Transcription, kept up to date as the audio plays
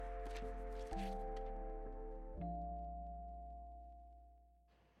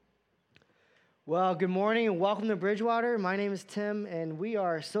Well, good morning and welcome to Bridgewater. My name is Tim, and we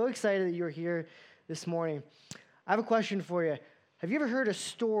are so excited that you're here this morning. I have a question for you. Have you ever heard a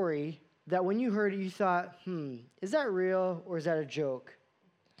story that when you heard it, you thought, is that real or is that a joke?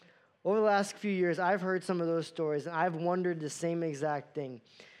 Over the last few years, I've heard some of those stories, and I've wondered the same exact thing.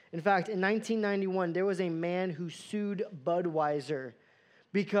 In fact, in 1991, there was a man who sued Budweiser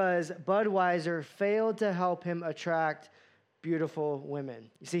because Budweiser failed to help him attract beautiful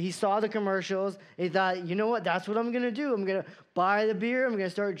women. You see, he saw the commercials. He thought, you know what? That's what I'm going to do. I'm going to buy the beer. I'm going to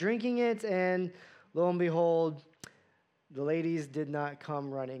start drinking it. And lo and behold, the ladies did not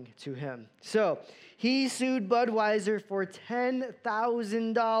come running to him. So he sued Budweiser for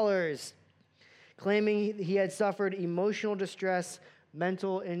 $10,000, claiming he had suffered emotional distress,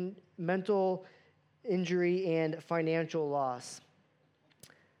 mental injury, and financial loss.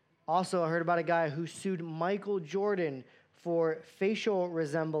 Also, I heard about a guy who sued Michael Jordan for facial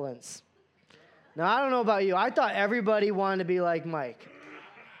resemblance. Now, I don't know about you. I thought everybody wanted to be like Mike.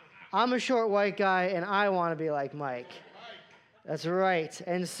 I'm a short white guy, and I want to be like Mike. That's right.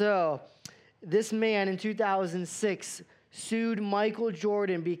 And so, this man in 2006 sued Michael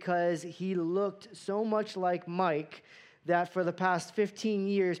Jordan because he looked so much like Mike that for the past 15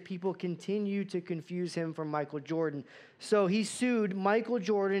 years, people continue to confuse him for Michael Jordan. So he sued Michael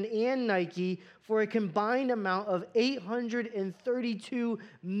Jordan and Nike for a combined amount of $832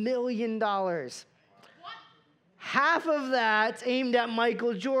 million. Half of that aimed at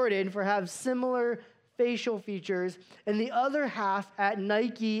Michael Jordan for having similar facial features, and the other half at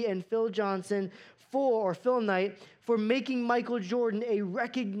Nike and Phil Knight for making Michael Jordan a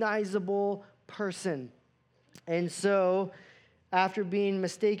recognizable person. And so, after being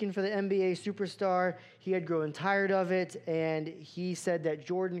mistaken for the NBA superstar, he had grown tired of it, and he said that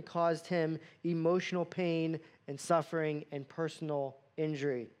Jordan caused him emotional pain and suffering and personal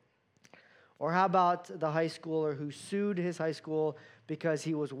injury. Or how about the high schooler who sued his high school because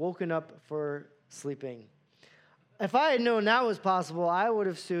he was woken up for sleeping? If I had known that was possible, I would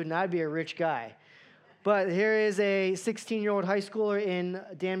have sued, and I'd be a rich guy. But here is a 16-year-old high schooler in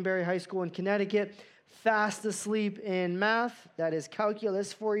Danbury High School in Connecticut, fast asleep in math, that is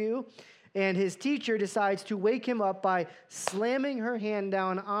calculus for you, and his teacher decides to wake him up by slamming her hand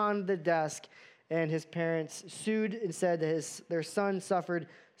down on the desk, and his parents sued and said that their son suffered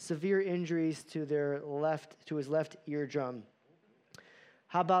severe injuries to his left eardrum.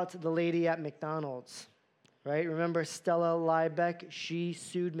 How about the lady at McDonald's? Right? Remember Stella Liebeck? She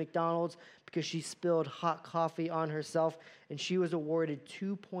sued McDonald's because she spilled hot coffee on herself, and she was awarded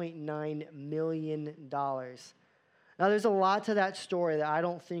 $2.9 million. Now, there's a lot to that story that I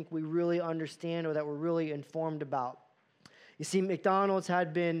don't think we really understand or that we're really informed about. You see, McDonald's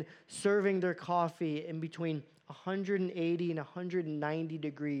had been serving their coffee in between 180 and 190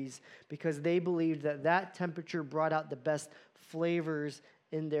 degrees because they believed that that temperature brought out the best flavors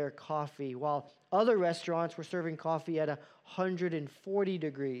in their coffee, while other restaurants were serving coffee at 140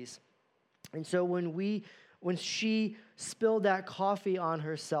 degrees. And so when she spilled that coffee on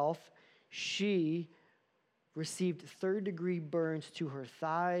herself, she received third-degree burns to her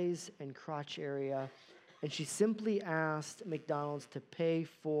thighs and crotch area, and she simply asked McDonald's to pay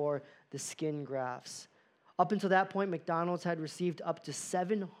for the skin grafts. Up until that point, McDonald's had received up to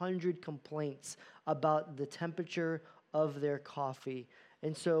 700 complaints about the temperature of their coffee.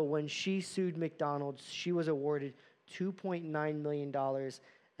 And so when she sued McDonald's, she was awarded $2.9 million,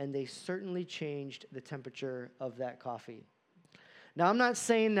 and they certainly changed the temperature of that coffee. Now, I'm not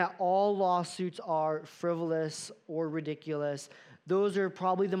saying that all lawsuits are frivolous or ridiculous. Those are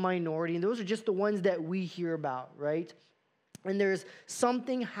probably the minority, and those are just the ones that we hear about, right? And there's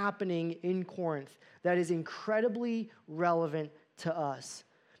something happening in Corinth that is incredibly relevant to us.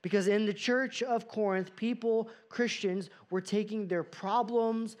 Because in the church of Corinth, Christians, were taking their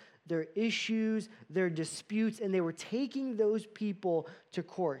problems, their issues, their disputes, and they were taking those people to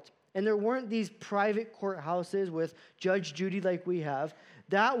court. And there weren't these private courthouses with Judge Judy like we have.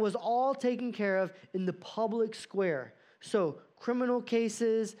 That was all taken care of in the public square. So criminal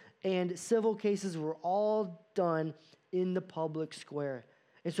cases and civil cases were all done in the public square.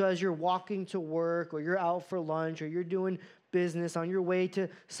 And so as you're walking to work or you're out for lunch or you're doing business on your way to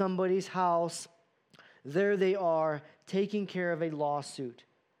somebody's house, there they are taking care of a lawsuit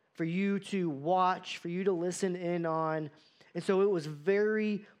for you to watch, for you to listen in on. And so it was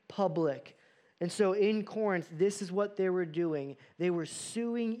very public. And so in Corinth, this is what they were doing. They were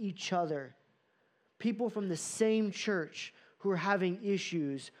suing each other. People from the same church who were having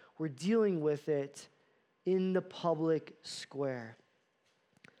issues were dealing with it in the public square.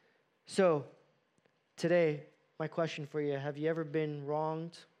 So today, my question for you, have you ever been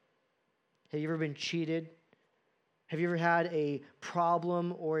wronged? Have you ever been cheated? Have you ever had a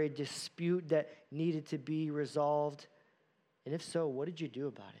problem or a dispute that needed to be resolved? And if so, what did you do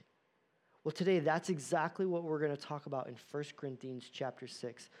about it? Well, today, that's exactly what we're going to talk about in 1 Corinthians chapter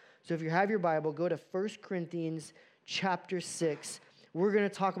 6. So if you have your Bible, go to 1 Corinthians chapter 6. We're going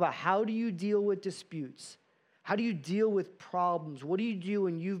to talk about how do you deal with disputes? How do you deal with problems? What do you do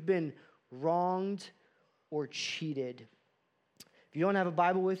when you've been wronged or cheated? If you don't have a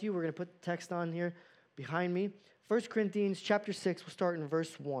Bible with you, we're going to put the text on here behind me. 1 Corinthians chapter 6, we'll start in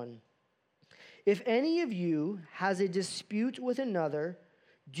verse 1. If any of you has a dispute with another,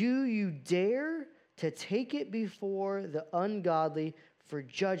 do you dare to take it before the ungodly for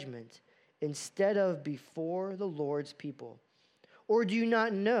judgment instead of before the Lord's people? Or do you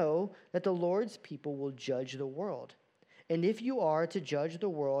not know that the Lord's people will judge the world? And if you are to judge the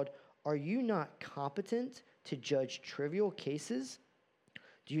world, are you not competent to judge trivial cases?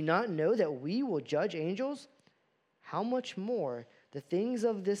 Do you not know that we will judge angels? How much more the things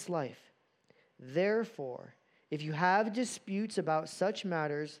of this life? Therefore, if you have disputes about such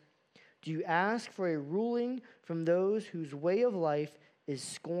matters, do you ask for a ruling from those whose way of life is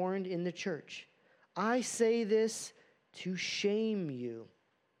scorned in the church? I say this to shame you.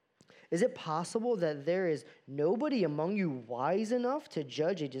 Is it possible that there is nobody among you wise enough to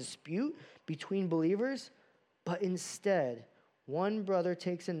judge a dispute between believers? But instead, one brother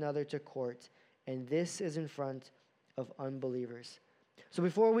takes another to court, and this is in front of unbelievers. So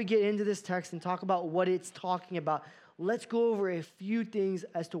before we get into this text and talk about what it's talking about, let's go over a few things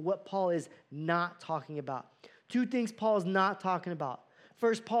as to what Paul is not talking about. Two things Paul is not talking about.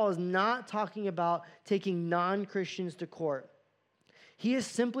 First, Paul is not talking about taking non-Christians to court. He is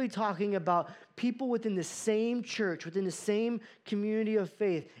simply talking about people within the same church, within the same community of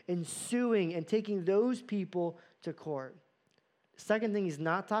faith, and suing and taking those people to court. The second thing he's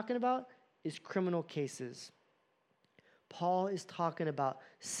not talking about is criminal cases. Paul is talking about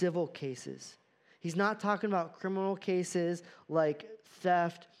civil cases. He's not talking about criminal cases like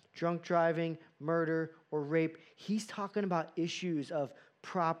theft, drunk driving, murder, or rape. He's talking about issues of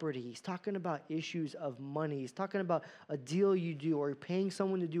property. He's talking about issues of money. He's talking about a deal you do or you're paying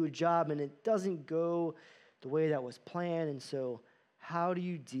someone to do a job and it doesn't go the way that was planned. And so how do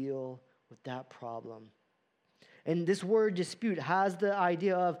you deal with that problem? And this word dispute has the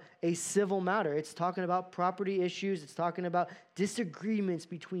idea of a civil matter. It's talking about property issues. It's talking about disagreements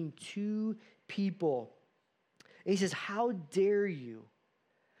between two people. And he says, how dare you?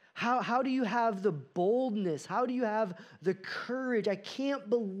 How do you have the boldness? How do you have the courage? I can't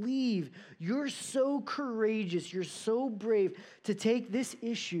believe you're so courageous, you're so brave to take this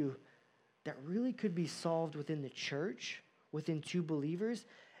issue that really could be solved within the church, within two believers.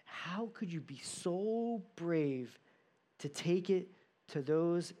 How could you be so brave to take it to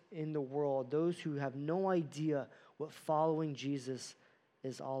those in the world, those who have no idea what following Jesus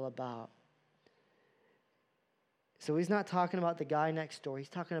is all about? So he's not talking about the guy next door. He's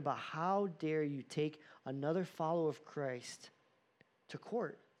talking about how dare you take another follower of Christ to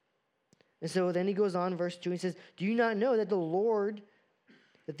court. And so then he goes on, verse 2, and he says, do you not know that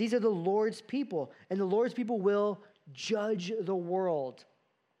that these are the Lord's people, and the Lord's people will judge the world,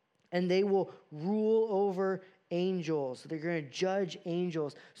 and they will rule over angels. They're going to judge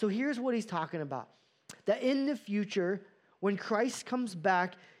angels. So here's what he's talking about. That in the future, when Christ comes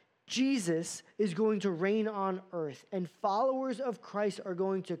back, Jesus is going to reign on earth, and followers of Christ are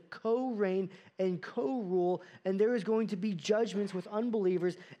going to co-reign and co-rule, and there is going to be judgments with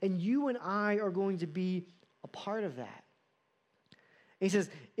unbelievers, and you and I are going to be a part of that. And he says,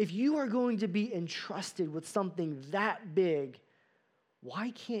 if you are going to be entrusted with something that big,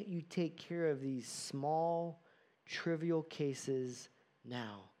 why can't you take care of these small, trivial cases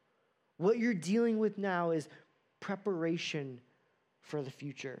now? What you're dealing with now is preparation for the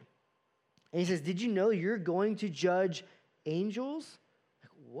future. And he says, did you know you're going to judge angels?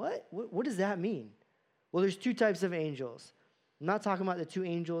 Like, what does that mean? Well, there's two types of angels. I'm not talking about the two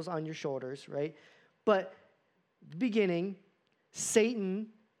angels on your shoulders, right? But the beginning, Satan,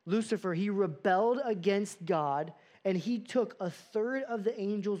 Lucifer, he rebelled against God, and he took a third of the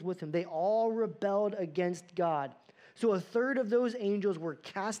angels with him. They all rebelled against God. So a third of those angels were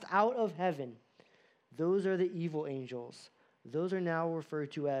cast out of heaven. Those are the evil angels. Those are now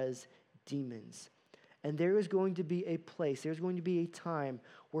referred to as demons. And there is going to be a place, there's going to be a time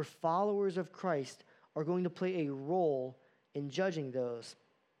where followers of Christ are going to play a role in judging those.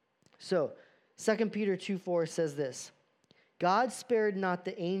 So 2 Peter 2:4 says this, God spared not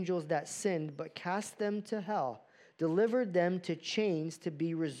the angels that sinned, but cast them to hell, delivered them to chains to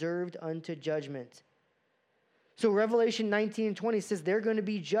be reserved unto judgment. So Revelation 19 and 20 says they're going to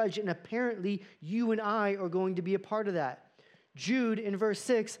be judged, and apparently you and I are going to be a part of that. Jude in verse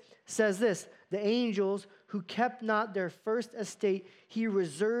 6 says this, the angels who kept not their first estate, he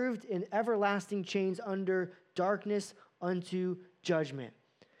reserved in everlasting chains under darkness unto judgment.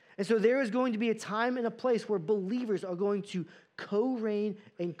 And so there is going to be a time and a place where believers are going to co-reign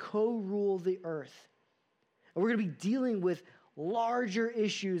and co-rule the earth. And we're going to be dealing with larger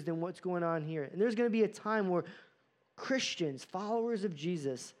issues than what's going on here. And there's going to be a time where Christians, followers of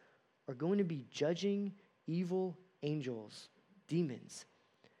Jesus, are going to be judging evil angels, demons.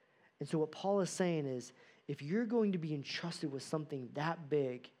 And so what Paul is saying is, if you're going to be entrusted with something that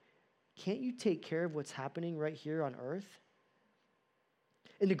big, can't you take care of what's happening right here on earth?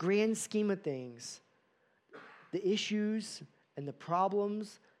 In the grand scheme of things, the issues and the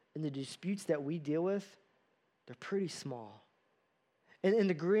problems and the disputes that we deal with, they're pretty small. And in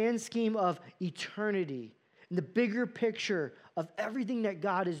the grand scheme of eternity, in the bigger picture of everything that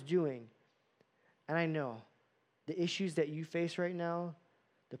God is doing, and I know the issues that you face right now,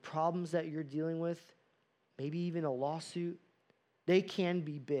 the problems that you're dealing with, maybe even a lawsuit, they can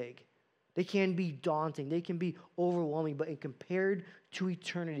be big. They can be daunting. They can be overwhelming. But compared to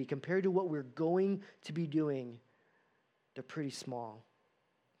eternity, compared to what we're going to be doing, they're pretty small.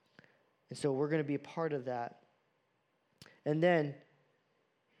 And so we're going to be a part of that. And then,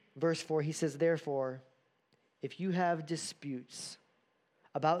 verse 4, he says, therefore, if you have disputes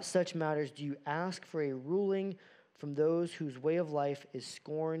about such matters, do you ask for a ruling from those whose way of life is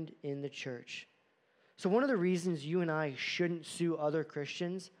scorned in the church? So one of the reasons you and I shouldn't sue other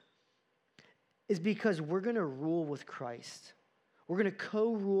Christians is because we're going to rule with Christ. We're going to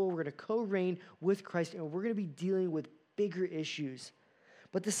co-rule, we're going to co-reign with Christ, and we're going to be dealing with bigger issues.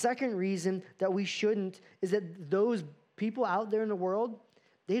 But the second reason that we shouldn't is that those people out there in the world,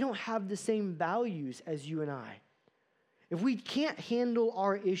 they don't have the same values as you and I. If we can't handle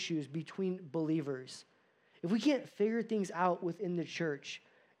our issues between believers, if we can't figure things out within the church,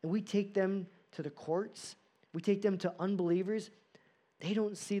 and we take them to the courts, we take them to unbelievers, they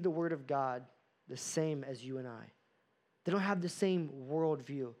don't see the word of God the same as you and I. They don't have the same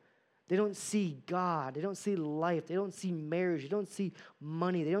worldview. They don't see God. They don't see life. They don't see marriage. They don't see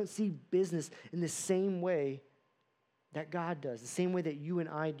money. They don't see business in the same way that God does, the same way that you and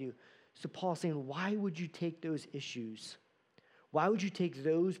I do. So Paul's saying, why would you take those issues? Why would you take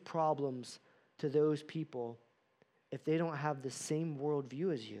those problems to those people if they don't have the same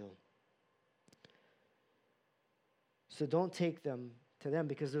worldview as you? So don't take them to them,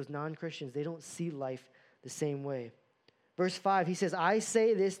 because those non-Christians, they don't see life the same way. Verse 5, he says, I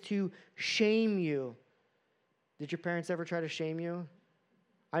say this to shame you. Did your parents ever try to shame you?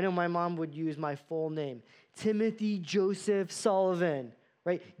 I know my mom would use my full name, Timothy Joseph Sullivan,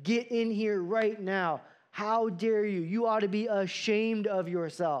 right? Get in here right now. How dare you? You ought to be ashamed of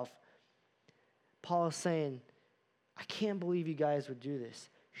yourself. Paul is saying, I can't believe you guys would do this.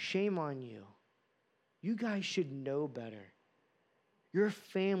 Shame on you. You guys should know better. You're a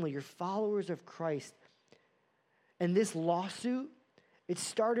family. You're followers of Christ. And this lawsuit, it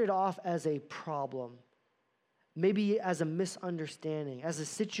started off as a problem, maybe as a misunderstanding, as a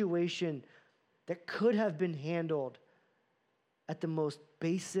situation that could have been handled at the most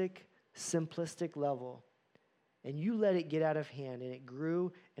basic, simplistic level. And you let it get out of hand, and it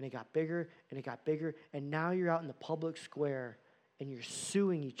grew, and it got bigger, and it got bigger, and now you're out in the public square, and you're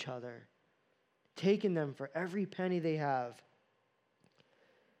suing each other, taking them for every penny they have.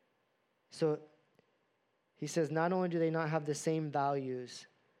 So he says, not only do they not have the same values,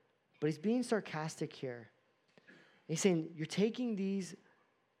 but he's being sarcastic here. He's saying, you're taking these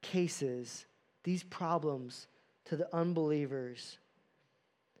cases, these problems, to the unbelievers.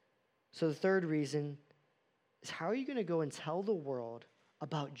 So the third reason is, how are you going to go and tell the world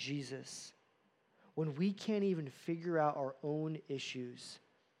about Jesus when we can't even figure out our own issues?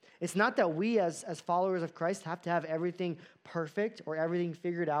 It's not that we as followers of Christ have to have everything perfect or everything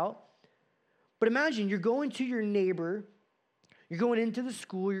figured out. But imagine you're going to your neighbor, you're going into the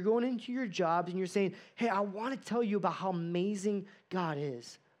school, you're going into your jobs, and you're saying, hey, I want to tell you about how amazing God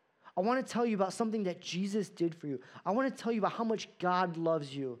is. I want to tell you about something that Jesus did for you. I want to tell you about how much God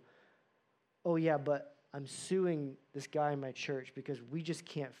loves you. Oh yeah, but I'm suing this guy in my church because we just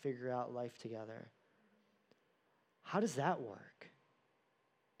can't figure out life together. How does that work?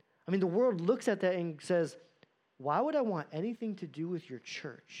 I mean, the world looks at that and says, why would I want anything to do with your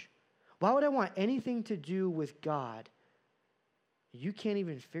church? Why would I want anything to do with God? You can't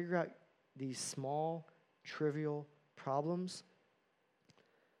even figure out these small, trivial problems.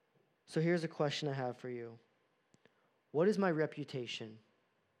 So here's a question I have for you. What is my reputation?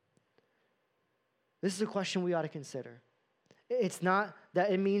 This is a question we ought to consider. It's not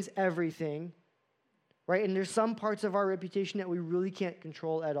that it means everything, right? And there's some parts of our reputation that we really can't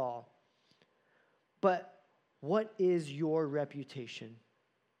control at all. But what is your reputation?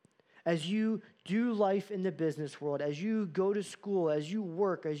 As you do life in the business world, as you go to school, as you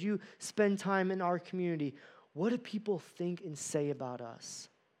work, as you spend time in our community, what do people think and say about us?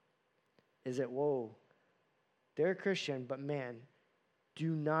 Is it, whoa, they're a Christian, but man,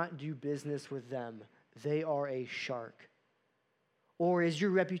 do not do business with them. They are a shark. Or is your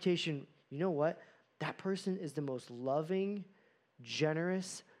reputation, you know what? That person is the most loving,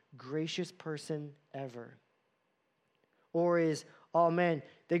 generous, gracious person ever. Or is, oh man,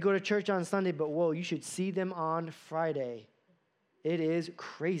 they go to church on Sunday, but whoa, you should see them on Friday. It is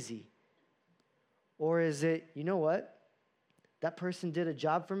crazy. Or is it, you know what? That person did a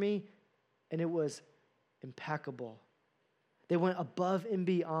job for me, and it was impeccable. They went above and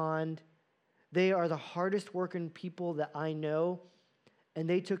beyond. They are the hardest working people that I know, and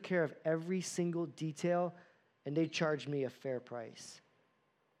they took care of every single detail, and they charged me a fair price.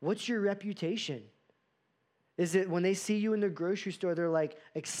 What's your reputation? Is it when they see you in the grocery store, they're like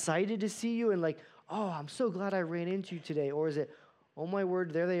excited to see you and like, oh, I'm so glad I ran into you today? Or is it, oh my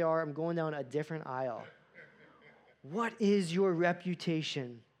word, there they are, I'm going down a different aisle? What is your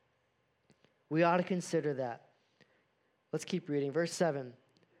reputation? We ought to consider that. Let's keep reading. Verse 7.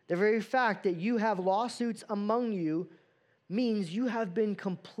 The very fact that you have lawsuits among you means you have been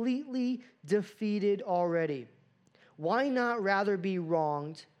completely defeated already. Why not rather be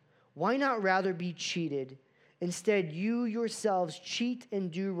wronged? Why not rather be cheated? Instead, you yourselves cheat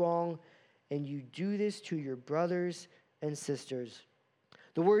and do wrong, and you do this to your brothers and sisters.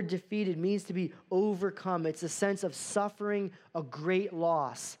 The word defeated means to be overcome. It's a sense of suffering a great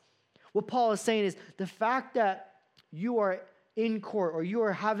loss. What Paul is saying is the fact that you are in court or you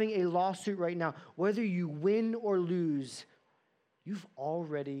are having a lawsuit right now, whether you win or lose, you've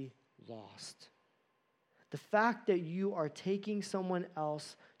already lost. The fact that you are taking someone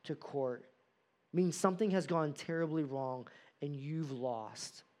else to court means something has gone terribly wrong and you've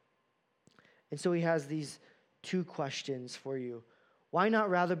lost. And so he has these two questions for you. Why not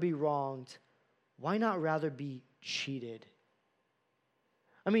rather be wronged? Why not rather be cheated?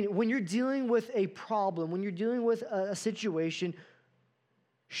 I mean, when you're dealing with a problem, when you're dealing with a situation,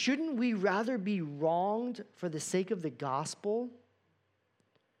 shouldn't we rather be wronged for the sake of the gospel?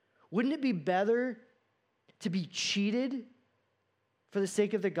 Wouldn't it be better to be cheated for the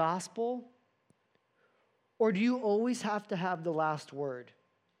sake of the gospel? Or do you always have to have the last word?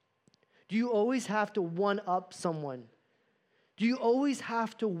 Do you always have to one-up someone? Do you always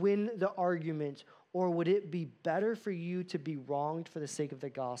have to win the argument? Or would it be better for you to be wronged for the sake of the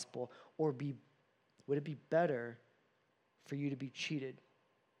gospel? Or would it be better for you to be cheated?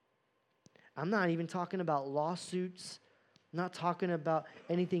 I'm not even talking about lawsuits. I'm not talking about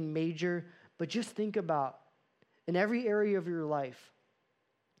anything major. But just think about, in every area of your life,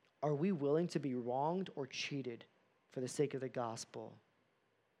 are we willing to be wronged or cheated for the sake of the gospel?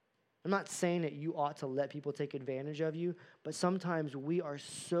 I'm not saying that you ought to let people take advantage of you, but sometimes we are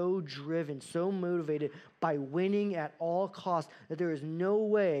so driven, so motivated by winning at all costs that there is no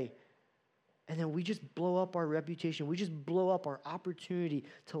way, and then we just blow up our reputation. We just blow up our opportunity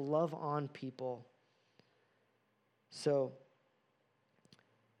to love on people. So,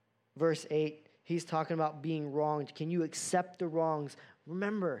 verse 8, he's talking about being wronged. Can you accept the wrongs?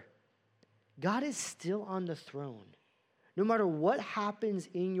 Remember, God is still on the throne. No matter what happens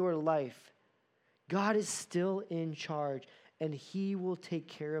in your life, God is still in charge, and he will take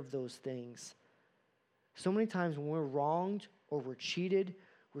care of those things. So many times when we're wronged or we're cheated,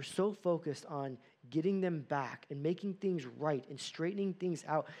 we're so focused on getting them back and making things right and straightening things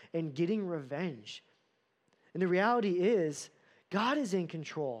out and getting revenge. And the reality is, God is in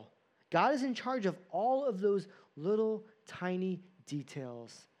control. God is in charge of all of those little tiny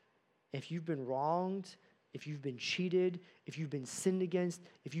details. If you've been wronged, if you've been cheated, if you've been sinned against,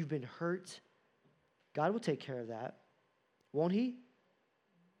 if you've been hurt, God will take care of that. Won't he?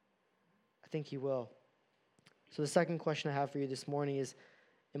 I think he will. So the second question I have for you this morning is,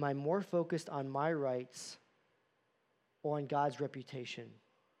 am I more focused on my rights or on God's reputation?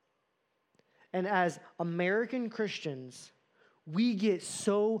 And as American Christians, we get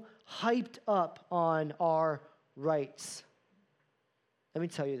so hyped up on our rights. Let me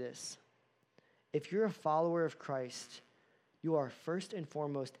tell you this. If you're a follower of Christ, you are first and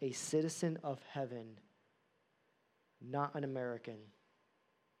foremost a citizen of heaven, not an American.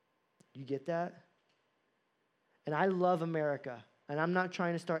 You get that? And I love America, and I'm not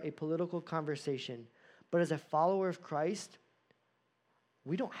trying to start a political conversation, but as a follower of Christ,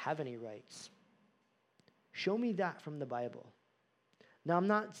 we don't have any rights. Show me that from the Bible. Now, I'm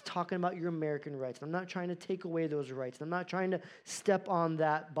not talking about your American rights. I'm not trying to take away those rights. I'm not trying to step on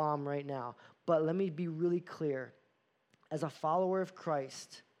that bomb right now. But let me be really clear. As a follower of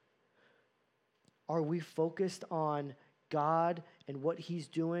Christ, are we focused on God and what he's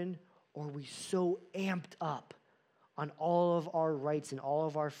doing, or are we so amped up on all of our rights and all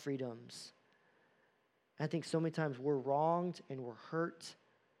of our freedoms? And I think so many times we're wronged and we're hurt,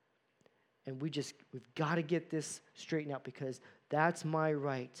 and we've got to get this straightened out because that's my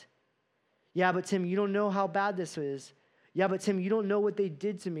right. Yeah, but Tim, you don't know how bad this is. Yeah, but Tim, you don't know what they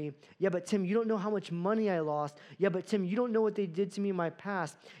did to me. Yeah, but Tim, you don't know how much money I lost. Yeah, but Tim, you don't know what they did to me in my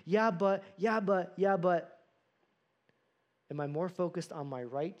past. Yeah, but. Am I more focused on my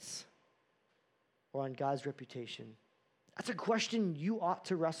rights or on God's reputation? That's a question you ought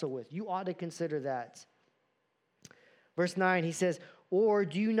to wrestle with. You ought to consider that. Verse 9, he says, or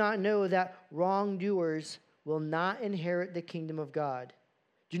do you not know that wrongdoers will not inherit the kingdom of God?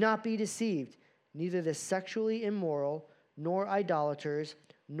 Do not be deceived. Neither the sexually immoral, nor idolaters,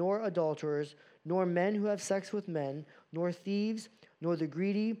 nor adulterers, nor men who have sex with men, nor thieves, nor the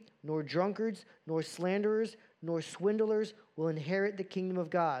greedy, nor drunkards, nor slanderers, nor swindlers will inherit the kingdom of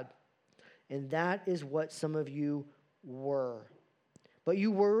God. And that is what some of you were. But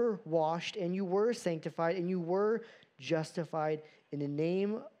you were washed, and you were sanctified, and you were justified in the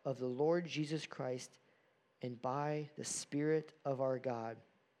name of the Lord Jesus Christ and by the Spirit of our God.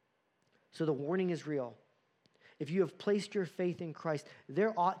 So the warning is real. If you have placed your faith in Christ,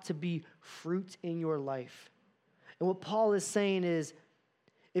 there ought to be fruit in your life. And what Paul is saying is,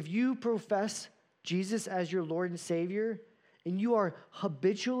 if you profess Jesus as your Lord and Savior, and you are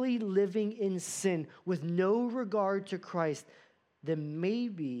habitually living in sin with no regard to Christ, then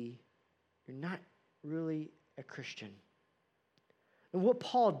maybe you're not really a Christian. And what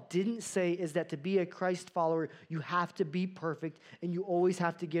Paul didn't say is that to be a Christ follower, you have to be perfect and you always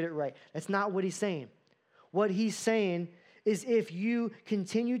have to get it right. That's not what he's saying. What he's saying is if you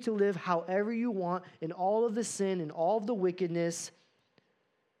continue to live however you want in all of the sin and all of the wickedness,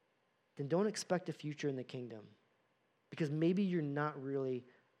 then don't expect a future in the kingdom because maybe you're not really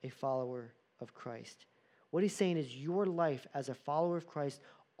a follower of Christ. What he's saying is your life as a follower of Christ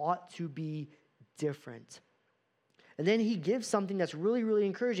ought to be different. And then he gives something that's really, really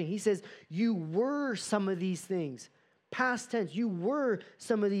encouraging. He says, you were some of these things. Past tense, you were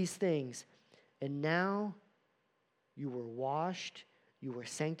some of these things. And now you were washed, you were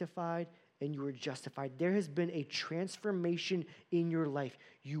sanctified, and you were justified. There has been a transformation in your life.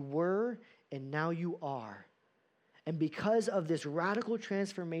 You were, and now you are. And because of this radical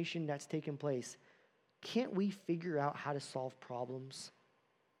transformation that's taken place, can't we figure out how to solve problems?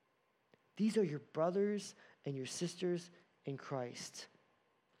 These are your brothers and your sisters in Christ.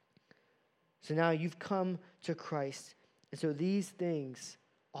 So now you've come to Christ. And so these things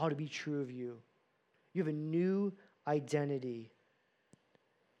ought to be true of you. You have a new identity.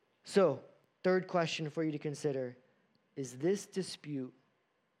 So, third question for you to consider, is this dispute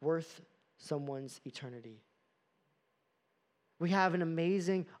worth someone's eternity? We have an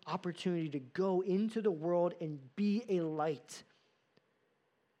amazing opportunity to go into the world and be a light.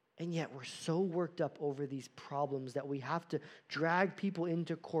 And yet we're so worked up over these problems that we have to drag people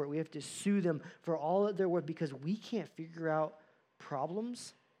into court. We have to sue them for all that they're worth because we can't figure out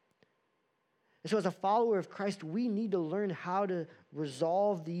problems. And so as a follower of Christ, we need to learn how to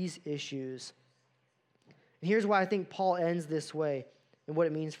resolve these issues. And here's why I think Paul ends this way and what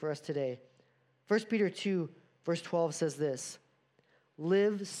it means for us today. 1 Peter 2, verse 12 says this,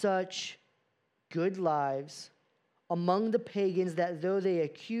 live such good lives among the pagans that though they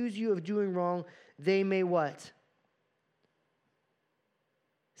accuse you of doing wrong, they may what?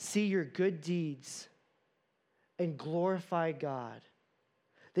 See your good deeds and glorify God.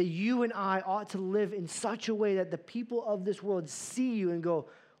 That you and I ought to live in such a way that the people of this world see you and go,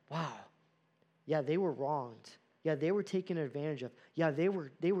 wow, yeah, they were wronged. Yeah, they were taken advantage of. Yeah, they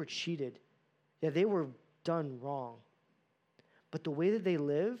were cheated. Yeah, they were done wrong. But the way that they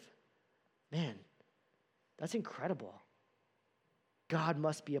live, man, that's incredible. God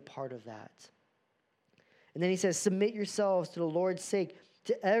must be a part of that. And then he says, submit yourselves to the Lord's sake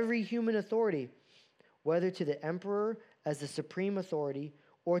to every human authority, whether to the emperor as the supreme authority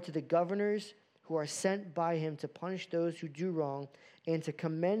or to the governors who are sent by him to punish those who do wrong and to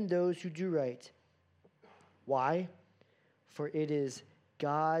commend those who do right. Why? For it is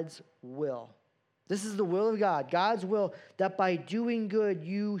God's will. This is the will of God, God's will, that by doing good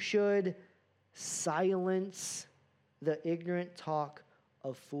you should silence the ignorant talk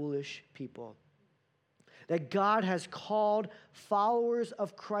of foolish people. That God has called followers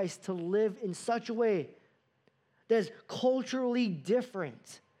of Christ to live in such a way that is culturally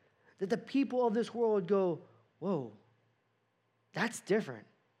different, that the people of this world go, whoa, that's different.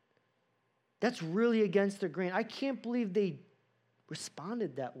 That's really against the grain. I can't believe they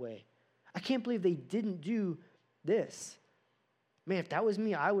responded that way. I can't believe they didn't do this. Man, if that was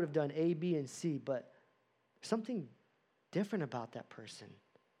me, I would have done A, B, and C, but something different about that person.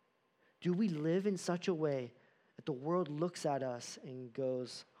 Do we live in such a way that the world looks at us and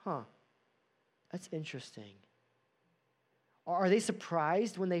goes, that's interesting? Are they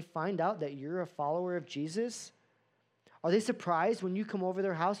surprised when they find out that you're a follower of Jesus? Are they surprised when you come over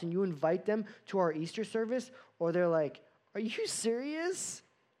their house and you invite them to our Easter service? Or they're like, are you serious?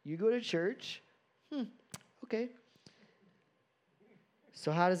 You go to church? Okay.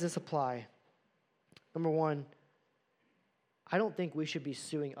 So how does this apply? Number one, I don't think we should be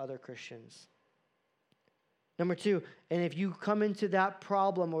suing other Christians. Number two, and if you come into that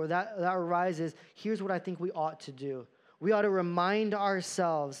problem or that arises, here's what I think we ought to do. We ought to remind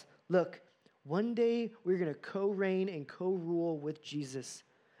ourselves, look, one day we're going to co-reign and co-rule with Jesus.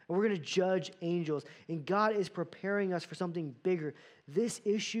 And we're going to judge angels. And God is preparing us for something bigger. This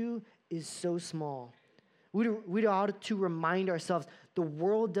issue is so small. We ought to remind ourselves the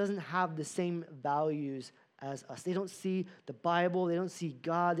world doesn't have the same values as us. They don't see the Bible. They don't see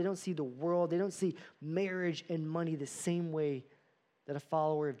God. They don't see the world. They don't see marriage and money the same way that a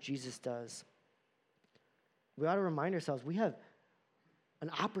follower of Jesus does. We ought to remind ourselves we have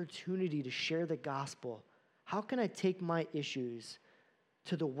an opportunity to share the gospel. How can I take my issues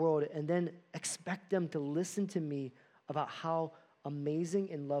to the world and then expect them to listen to me about how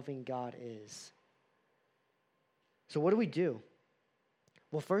amazing and loving God is? So what do we do?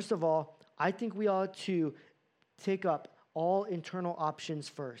 Well, first of all, I think we ought to take up all internal options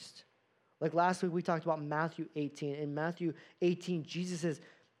first. Like last week, we talked about Matthew 18. In Matthew 18, Jesus says,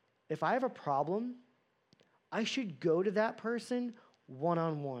 if I have a problem, I should go to that person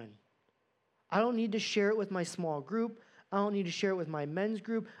one-on-one. I don't need to share it with my small group. I don't need to share it with my men's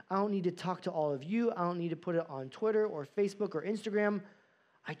group. I don't need to talk to all of you. I don't need to put it on Twitter or Facebook or Instagram.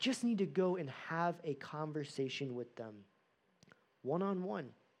 I just need to go and have a conversation with them one-on-one.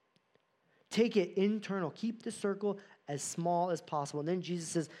 Take it internal. Keep the circle as small as possible. And then Jesus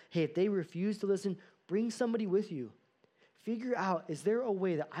says, hey, if they refuse to listen, bring somebody with you. Figure out, is there a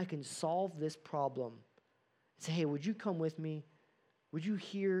way that I can solve this problem? Say, hey, would you come with me? Would you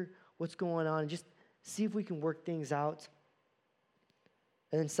hear what's going on? Just see if we can work things out.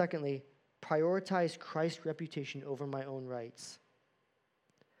 And then secondly, prioritize Christ's reputation over my own rights.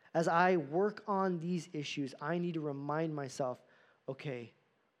 As I work on these issues, I need to remind myself, okay,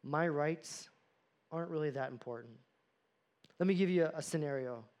 my rights aren't really that important. Let me give you a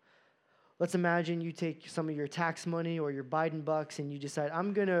scenario. Let's imagine you take some of your tax money or your Biden bucks and you decide,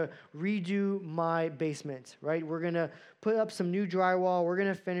 I'm going to redo my basement, right? We're going to put up some new drywall. We're going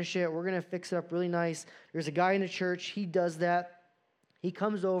to finish it. We're going to fix it up really nice. There's a guy in the church. He does that. He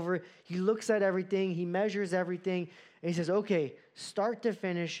comes over. He looks at everything. He measures everything. And he says, okay, start to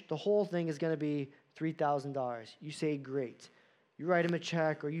finish, the whole thing is going to be $3,000. You say, great. You write him a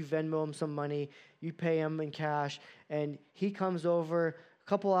check or you Venmo him some money. You pay him in cash. And he comes over a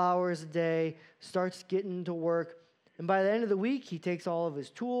couple hours a day, starts getting to work. And by the end of the week, he takes all of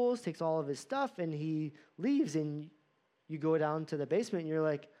his tools, takes all of his stuff, and he leaves. And you go down to the basement and you're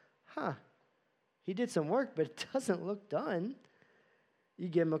like, he did some work, but it doesn't look done. You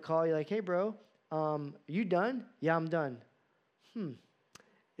give him a call. You're like, hey, bro, are you done? Yeah, I'm done.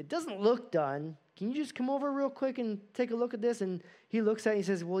 It doesn't look done. Can you just come over real quick and take a look at this? And he looks at it and he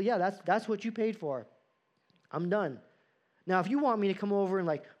says, well, yeah, that's what you paid for. I'm done. Now, if you want me to come over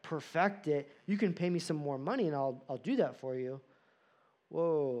and perfect it, you can pay me some more money and I'll do that for you.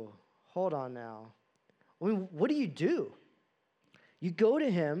 Whoa, hold on now. I mean, what do? You go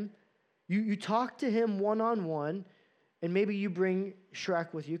to him, you talk to him one-on-one, and maybe you bring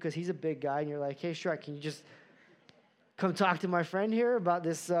Shrek with you because he's a big guy, and you're like, hey, Shrek, can you just come talk to my friend here about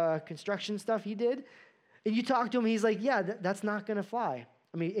this construction stuff he did? And you talk to him, and he's like, yeah, that's not going to fly.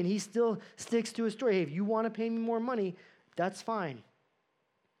 I mean, and he still sticks to his story. Hey, if you want to pay me more money, that's fine.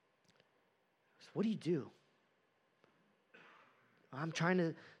 So what do? I'm trying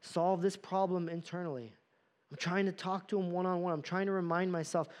to solve this problem internally. I'm trying to talk to him one-on-one. I'm trying to remind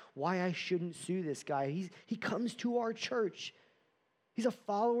myself why I shouldn't sue this guy. He comes to our church. He's a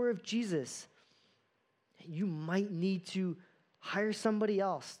follower of Jesus. You might need to hire somebody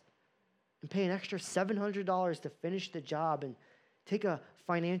else and pay an extra $700 to finish the job and take a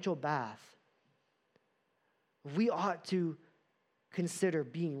financial bath. We ought to consider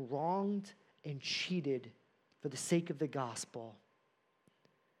being wronged and cheated for the sake of the gospel.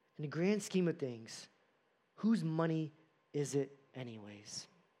 In the grand scheme of things, whose money is it anyways?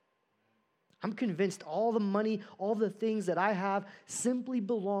 I'm convinced all the money, all the things that I have simply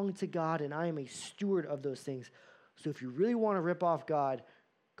belong to God, and I am a steward of those things. So if you really want to rip off God,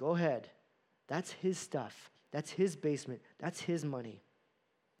 go ahead. That's his stuff. That's his basement. That's his money.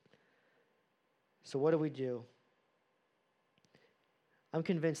 So what do? I'm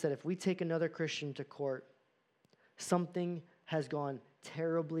convinced that if we take another Christian to court, something has gone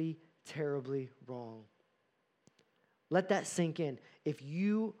terribly, terribly wrong. Let that sink in. If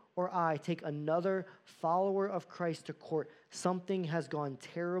you or I take another follower of Christ to court, something has gone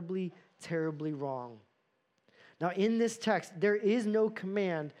terribly, terribly wrong. Now, in this text, there is no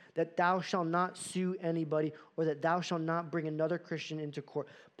command that thou shalt not sue anybody or that thou shalt not bring another Christian into court.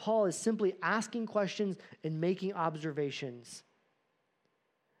 Paul is simply asking questions and making observations.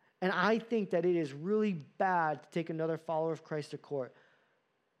 And I think that it is really bad to take another follower of Christ to court.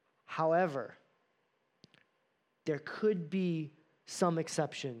 However, there could be some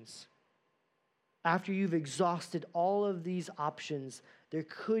exceptions. After you've exhausted all of these options, there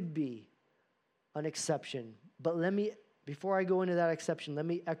could be an exception. But before I go into that exception, let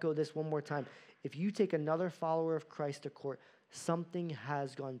me echo this one more time. If you take another follower of Christ to court, something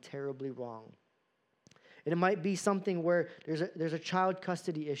has gone terribly wrong. And it might be something where there's a child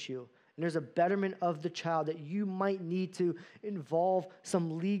custody issue, and there's a betterment of the child that you might need to involve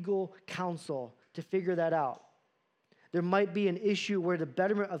some legal counsel to figure that out. There might be an issue where the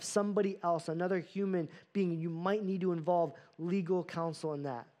betterment of somebody else, another human being, you might need to involve legal counsel in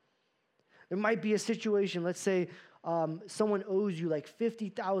that. There might be a situation, let's say someone owes you like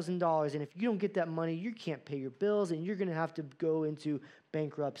 $50,000, and if you don't get that money, you can't pay your bills, and you're going to have to go into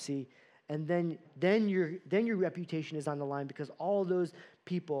bankruptcy. And then your reputation is on the line because all those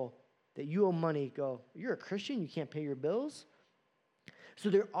people that you owe money go, you're a Christian, you can't pay your bills? So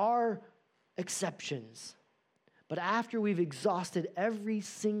there are exceptions. But after we've exhausted every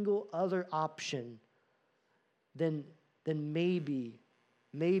single other option, then maybe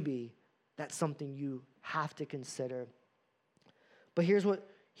that's something you have to consider. But here's what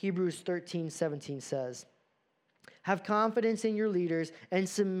Hebrews 13:17 says. Have confidence in your leaders and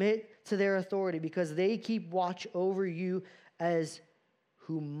submit to their authority because they keep watch over you as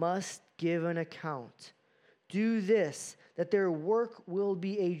who must give an account. Do this, that their work will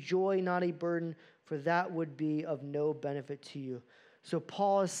be a joy, not a burden, for that would be of no benefit to you. So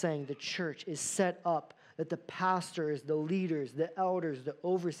Paul is saying the church is set up that the pastors, the leaders, the elders, the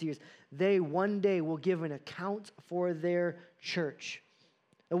overseers, they one day will give an account for their church.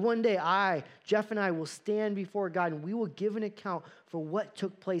 And one day Jeff and I will stand before God and we will give an account for what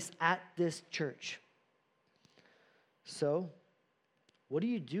took place at this church. So, what do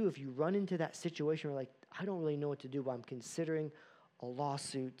you do if you run into that situation where like, I don't really know what to do, but I'm considering a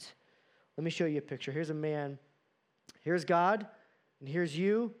lawsuit? Let me show you a picture. Here's a man. Here's God, and here's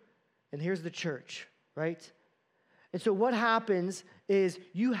you, and here's the church, right? And so what happens is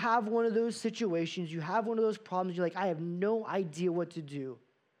you have one of those situations, you have one of those problems, you're like, I have no idea what to do.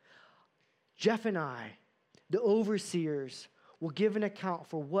 Jeff and I, the overseers, will give an account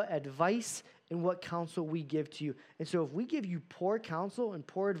for what advice and what counsel we give to you. And so if we give you poor counsel and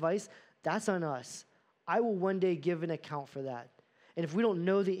poor advice, that's on us. I will one day give an account for that. And if we don't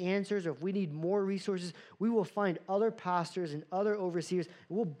know the answers or if we need more resources, we will find other pastors and other overseers,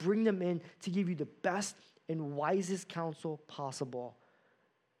 and we'll bring them in to give you the best and wisest counsel possible.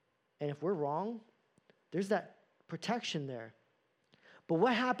 And if we're wrong, there's that protection there. But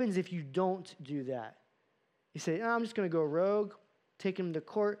what happens if you don't do that? You say, I'm just going to go rogue, take him to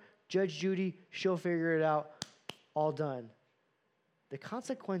court, Judge Judy, she'll figure it out, all done. The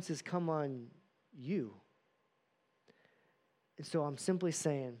consequences come on you. And so I'm simply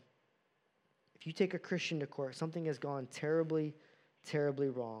saying, if you take a Christian to court, something has gone terribly, terribly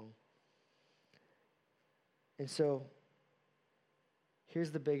wrong. And so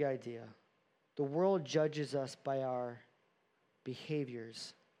here's the big idea. The world judges us by our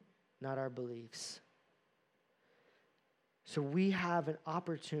behaviors, not our beliefs. So we have an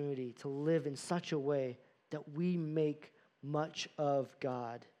opportunity to live in such a way that we make much of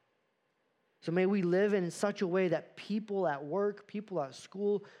God. So may we live in such a way that people at work, people at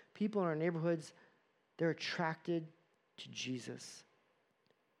school, people in our neighborhoods, they're attracted to Jesus.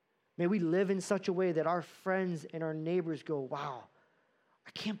 May we live in such a way that our friends and our neighbors go, wow,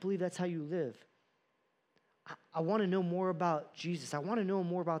 I can't believe that's how you live. I want to know more about Jesus. I want to know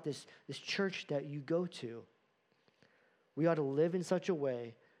more about this church that you go to. We ought to live in such a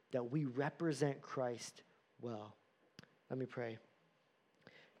way that we represent Christ well. Let me pray.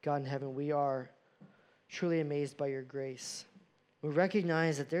 God in heaven, we are truly amazed by your grace. We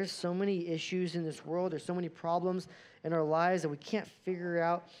recognize that there's so many issues in this world, there's so many problems in our lives that we can't figure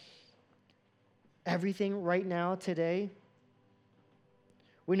out everything right now today.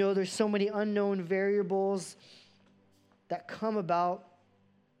 We know there's so many unknown variables that come about,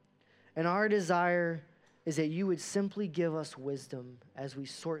 and our desire is that you would simply give us wisdom as we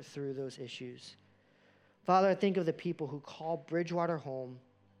sort through those issues. Father, I think of the people who call Bridgewater home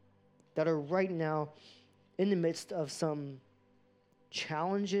that are right now in the midst of some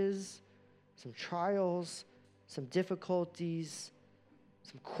challenges, some trials, some difficulties,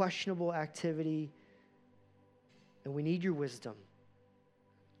 some questionable activity, and we need your wisdom.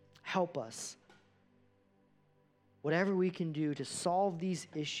 Help us. Whatever we can do to solve these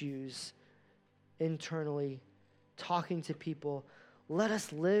issues internally, talking to people, let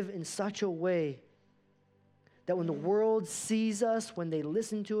us live in such a way that when the world sees us, when they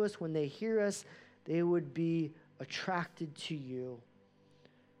listen to us, when they hear us, they would be attracted to you.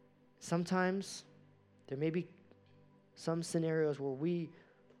 Sometimes there may be some scenarios where we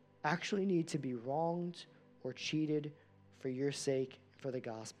actually need to be wronged or cheated for your sake, for the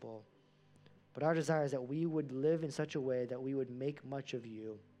gospel. But our desire is that we would live in such a way that we would make much of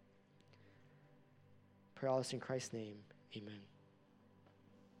you. Pray all this in Christ's name. Amen.